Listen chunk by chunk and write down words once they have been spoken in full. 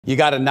You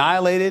got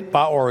annihilated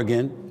by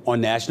Oregon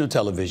on national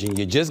television.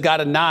 You just got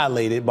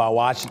annihilated by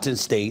Washington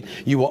State.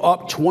 You were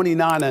up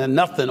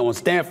 29-0 on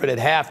Stanford at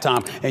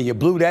halftime, and you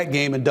blew that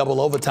game in double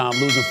overtime,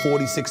 losing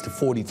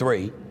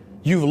 46-43.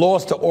 You've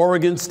lost to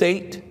Oregon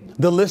State.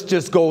 The list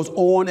just goes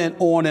on and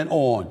on and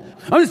on.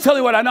 I'm just telling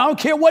you what I know. I don't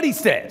care what he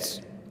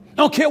says. I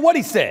don't care what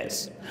he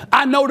says.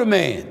 I know the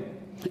man.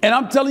 And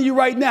I'm telling you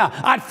right now,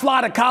 I'd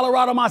fly to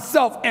Colorado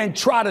myself and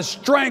try to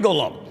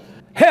strangle him.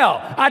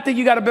 Hell, I think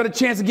you got a better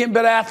chance of getting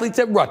better athletes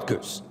at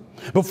Rutgers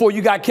before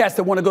you got cats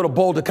that want to go to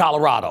Boulder,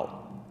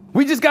 Colorado.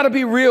 We just got to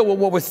be real with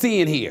what we're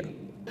seeing here.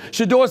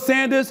 Deion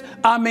Sanders,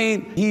 I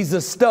mean, he's a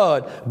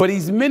stud, but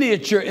he's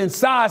miniature in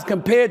size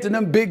compared to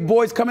them big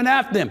boys coming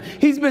after him.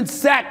 He's been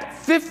sacked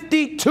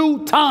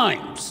 52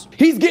 times.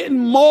 He's getting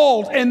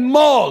mauled and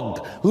mugged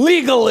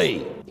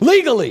legally,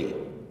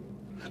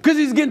 because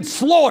he's getting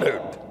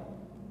slaughtered.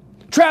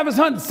 Travis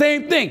Hunt,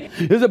 same thing.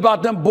 It's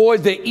about them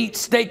boys that eat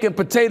steak and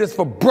potatoes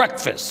for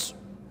breakfast.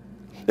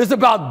 It's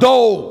about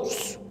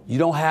those. You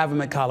don't have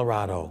them at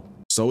Colorado.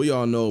 So we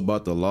all know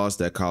about the loss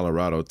that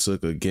Colorado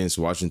took against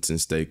Washington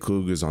State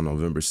Cougars on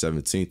November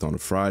 17th on a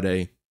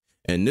Friday.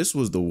 And this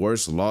was the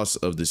worst loss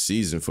of the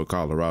season for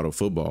Colorado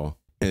football.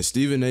 And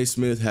Stephen A.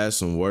 Smith has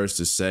some words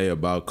to say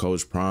about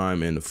Coach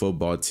Prime and the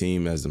football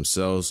team as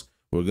themselves.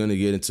 We're going to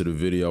get into the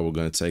video. We're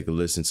going to take a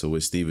listen to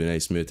what Stephen A.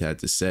 Smith had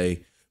to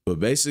say. But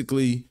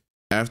basically,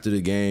 after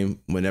the game,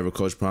 whenever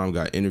Coach Prime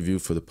got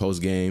interviewed for the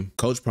post-game,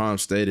 Coach Prime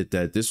stated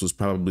that this was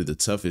probably the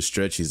toughest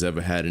stretch he's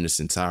ever had in his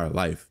entire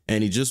life,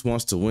 and he just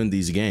wants to win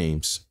these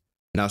games.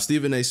 Now,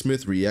 Stephen A.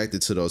 Smith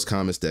reacted to those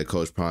comments that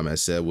Coach Prime had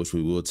said, which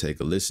we will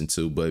take a listen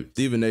to, but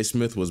Stephen A.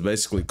 Smith was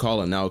basically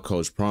calling out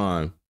Coach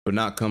Prime for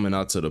not coming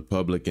out to the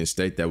public and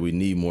state that we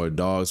need more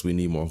dogs, we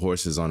need more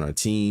horses on our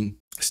team.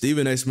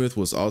 Stephen A. Smith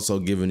was also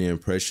giving the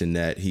impression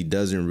that he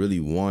doesn't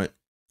really want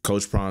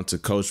Coach Prime to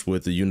coach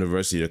with the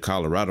University of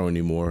Colorado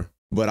anymore.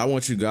 But I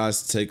want you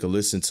guys to take a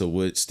listen to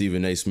what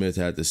Stephen A. Smith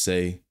had to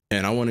say.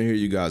 And I want to hear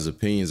you guys'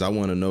 opinions. I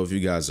want to know if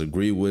you guys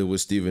agree with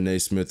Stephen A.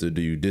 Smith or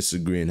do you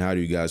disagree, and how do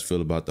you guys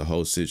feel about the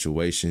whole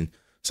situation.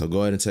 So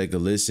go ahead and take a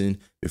listen.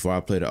 Before I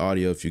play the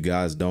audio, if you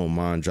guys don't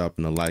mind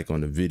dropping a like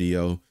on the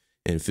video,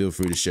 and feel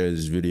free to share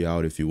this video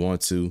out if you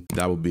want to.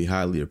 That would be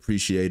highly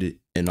appreciated.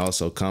 And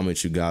also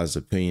comment you guys'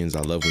 opinions.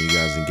 I love when you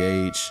guys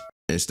engage.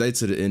 And stay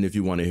to the end if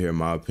you want to hear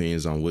my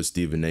opinions on what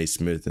Stephen A.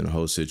 Smith and the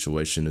whole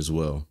situation as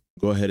well.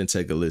 Go ahead and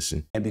take a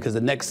listen. And because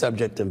the next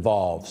subject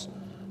involves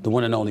the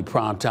one and only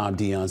primetime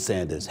Deion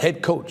Sanders,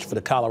 head coach for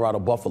the Colorado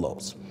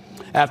Buffaloes.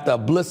 After a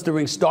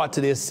blistering start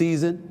to their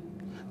season,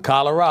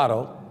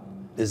 Colorado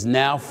is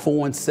now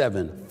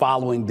 4-7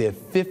 following their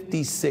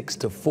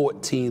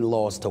 56-14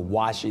 loss to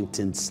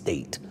Washington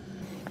State.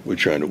 We're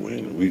trying to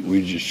win.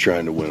 We're just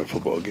trying to win a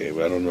football game.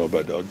 I don't know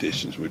about the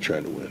auditions. We're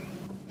trying to win.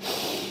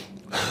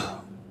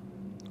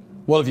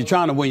 Well, if you're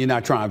trying to win, you're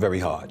not trying very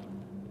hard.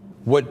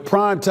 What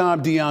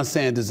primetime Deion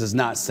Sanders is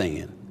not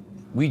saying,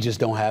 we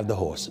just don't have the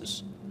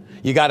horses.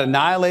 You got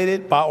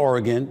annihilated by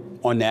Oregon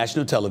on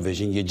national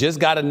television. You just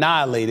got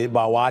annihilated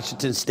by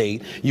Washington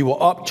State. You were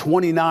up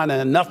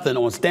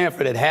 29-0 on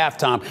Stanford at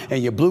halftime,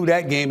 and you blew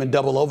that game in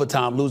double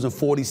overtime, losing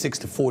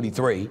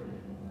 46-43.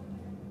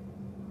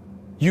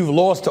 You've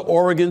lost to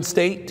Oregon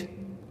State.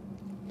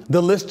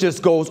 The list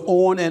just goes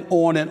on and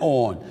on and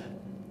on.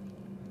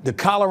 The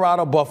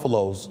Colorado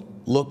Buffaloes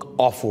look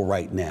awful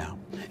right now.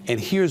 And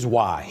here's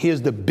why.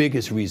 Here's the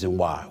biggest reason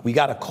why. We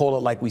got to call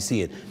it like we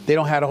see it. They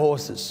don't have the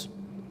horses.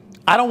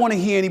 I don't want to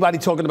hear anybody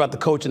talking about the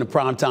coach in the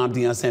primetime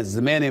Deion Sanders.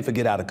 The man didn't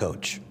forget how to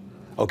coach.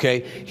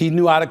 Okay? He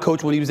knew how to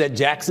coach when he was at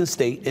Jackson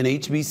State and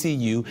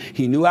HBCU.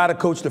 He knew how to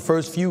coach the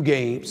first few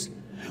games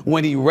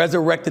when he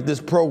resurrected this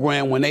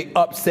program, when they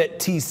upset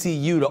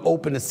TCU to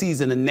open the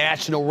season, a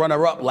national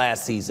runner-up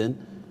last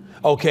season.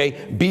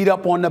 Okay? Beat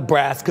up on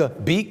Nebraska,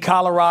 beat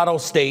Colorado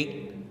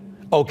State.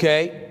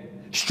 Okay?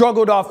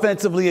 Struggled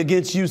offensively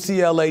against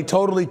UCLA,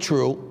 totally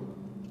true.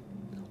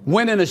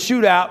 Went in a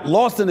shootout,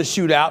 lost in a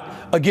shootout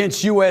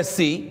against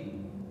USC.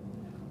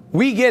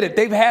 We get it.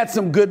 They've had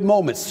some good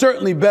moments,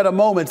 certainly better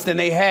moments than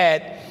they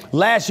had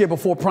last year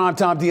before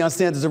primetime Deion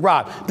Sanders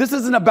arrived. This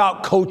isn't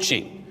about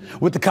coaching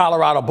with the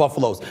Colorado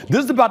Buffaloes.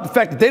 This is about the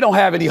fact that they don't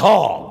have any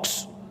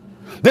hogs.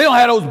 They don't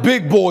have those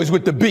big boys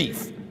with the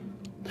beef.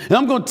 And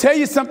I'm going to tell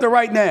you something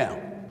right now.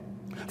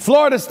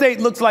 Florida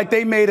State looks like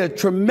they made a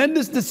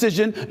tremendous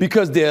decision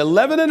because they're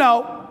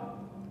 11-0.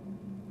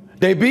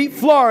 They beat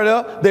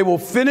Florida. They will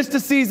finish the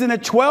season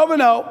at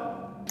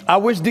 12-0. I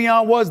wish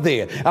Deion was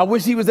there. I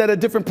wish he was at a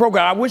different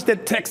program. I wish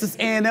that Texas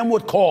A&M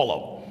would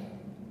call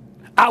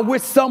him. I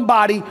wish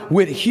somebody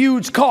with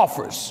huge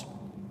coffers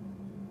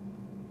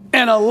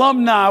and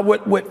alumni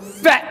with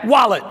fat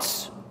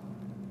wallets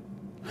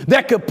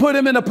that could put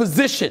him in a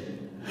position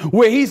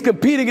where he's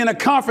competing in a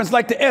conference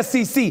like the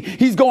SEC.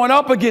 He's going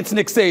up against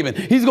Nick Saban.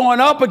 He's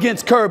going up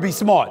against Kirby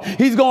Smart.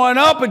 He's going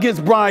up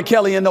against Brian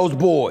Kelly and those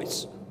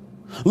boys.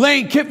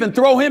 Lane Kiffin,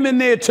 throw him in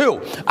there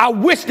too. I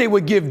wish they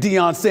would give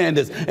Deion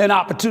Sanders an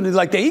opportunity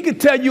like that. He can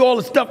tell you all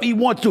the stuff he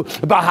wants to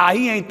about how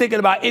he ain't thinking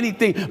about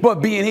anything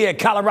but being here at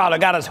Colorado.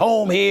 Got his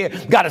home here,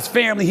 got his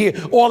family here,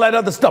 all that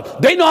other stuff.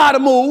 They know how to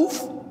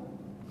move.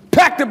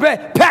 Pack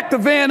the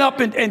van up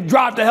and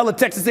drive to hell to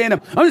Texas A&M.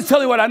 I'm just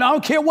telling you what I know. I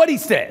don't care what he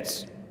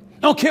says. I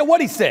don't care what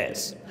he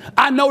says.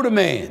 I know the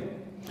man.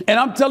 And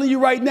I'm telling you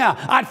right now,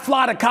 I'd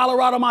fly to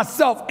Colorado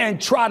myself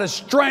and try to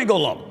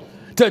strangle him,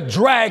 to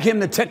drag him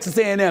to Texas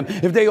A&M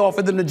if they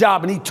offered him the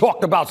job and he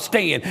talked about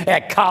staying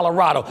at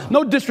Colorado.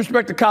 No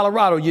disrespect to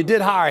Colorado. You did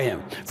hire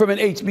him from an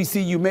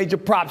HBCU. Major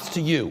props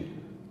to you.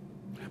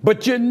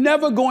 But you're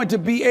never going to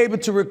be able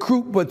to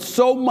recruit but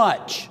so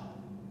much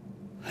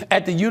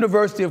at the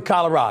University of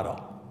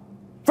Colorado.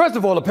 First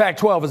of all, the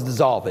Pac-12 is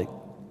dissolving.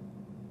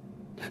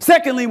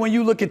 Secondly, when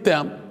you look at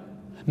them,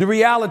 the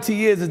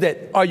reality is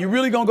that are you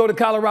really going to go to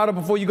Colorado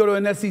before you go to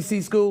an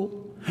SEC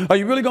school? Are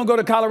you really going to go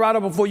to Colorado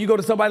before you go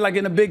to somebody like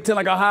in the Big Ten,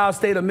 like Ohio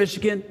State or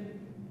Michigan?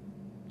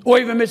 Or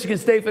even Michigan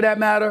State for that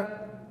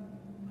matter?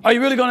 Are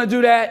you really going to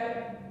do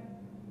that?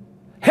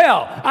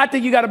 Hell, I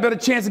think you got a better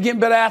chance of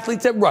getting better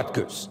athletes at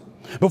Rutgers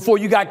before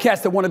you got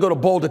cats that want to go to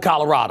Boulder,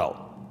 Colorado.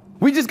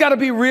 We just got to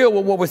be real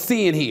with what we're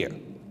seeing here.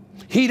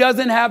 He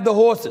doesn't have the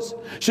horses.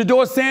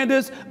 Shedeur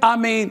Sanders, I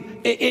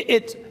mean,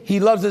 he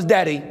loves his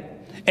daddy.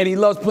 And he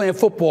loves playing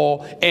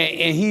football,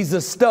 and he's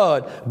a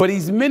stud, but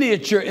he's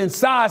miniature in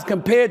size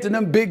compared to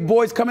them big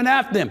boys coming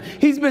after him.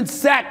 He's been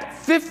sacked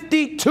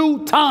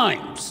 52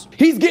 times.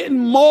 He's getting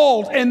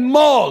mauled and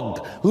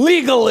mugged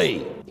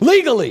legally.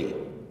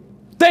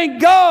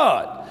 Thank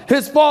God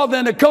his father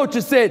and the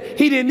coaches said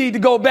he didn't need to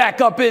go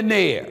back up in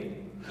there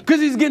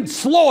because he's getting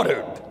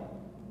slaughtered.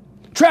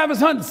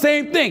 Travis Hunt,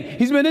 same thing.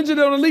 He's been injured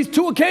on at least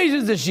 2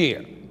 occasions this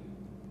year.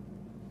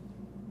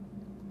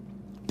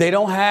 They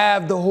don't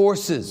have the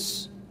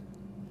horses.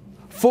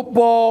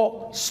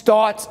 Football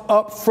starts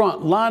up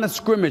front, line of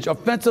scrimmage,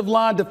 offensive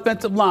line,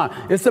 defensive line.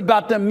 It's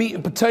about them meat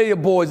and potato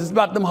boys. It's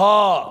about them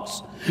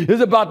hogs.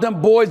 It's about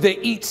them boys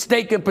that eat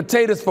steak and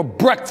potatoes for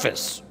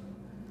breakfast.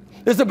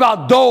 It's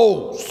about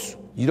those.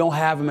 You don't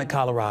have them in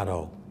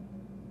Colorado.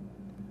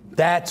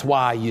 That's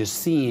why you're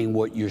seeing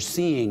what you're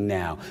seeing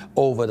now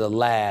over the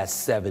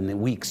last 7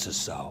 weeks or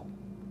so.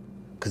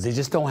 Because they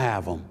just don't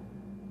have them.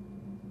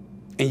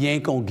 And you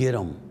ain't going to get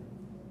them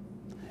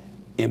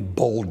in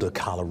Boulder,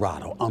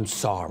 Colorado. I'm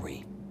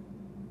sorry.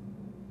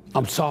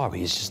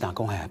 It's just not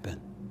going to happen.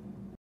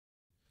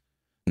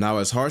 Now,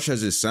 as harsh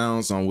as it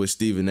sounds on what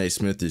Stephen A.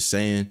 Smith is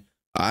saying,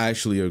 I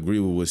actually agree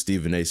with what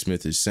Stephen A.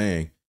 Smith is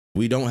saying.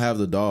 We don't have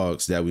the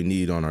dogs that we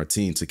need on our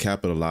team to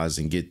capitalize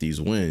and get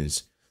these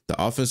wins. The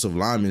offensive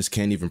linemen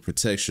can't even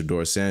protect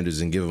Shedeur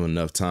Sanders and give him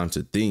enough time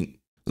to think.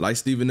 Like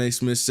Stephen A.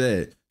 Smith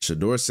said,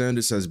 Shedeur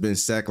Sanders has been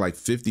sacked like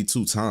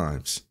 52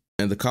 times.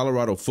 And the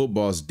Colorado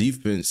football's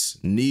defense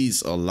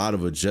needs a lot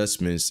of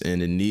adjustments,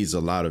 and it needs a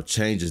lot of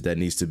changes that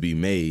needs to be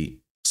made.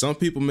 Some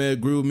people may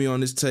agree with me on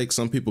this take.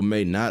 Some people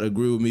may not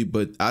agree with me,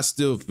 but I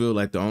still feel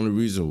like the only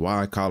reason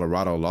why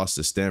Colorado lost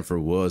to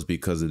Stanford was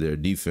because of their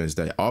defense.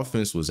 Their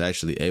offense was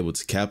actually able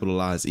to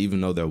capitalize,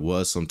 even though there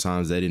was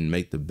sometimes they didn't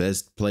make the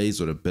best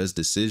plays or the best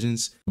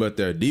decisions. But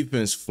their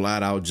defense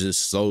flat out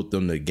just sold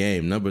them the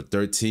game. Number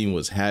 13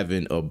 was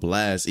having a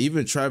blast.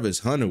 Even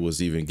Travis Hunter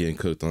was even getting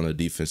cooked on the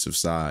defensive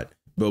side.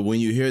 But when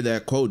you hear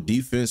that quote,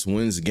 defense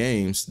wins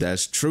games,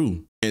 that's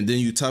true. And then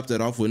you top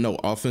that off with no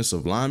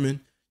offensive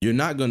lineman,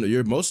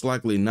 you're most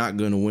likely not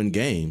gonna win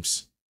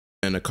games.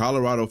 And the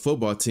Colorado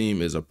football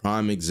team is a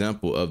prime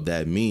example of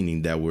that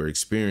meaning that we're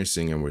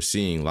experiencing and we're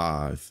seeing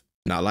live.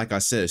 Now, like I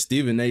said,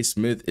 Stephen A.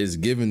 Smith is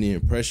giving the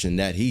impression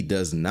that he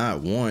does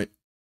not want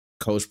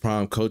Coach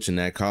Prime coaching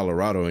at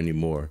Colorado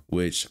anymore,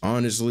 which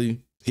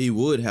honestly, he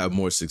would have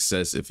more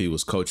success if he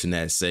was coaching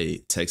at, say,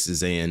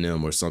 Texas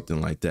A&M or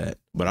something like that.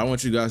 But I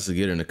want you guys to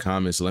get in the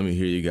comments. Let me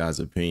hear you guys'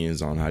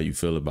 opinions on how you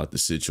feel about the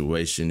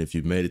situation. If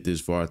you've made it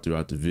this far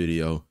throughout the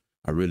video,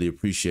 I really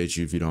appreciate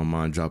you. If you don't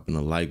mind dropping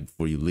a like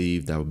before you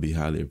leave, that would be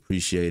highly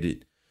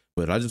appreciated.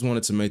 But I just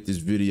wanted to make this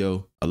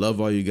video. I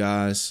love all you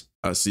guys.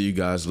 I'll see you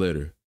guys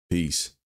later. Peace.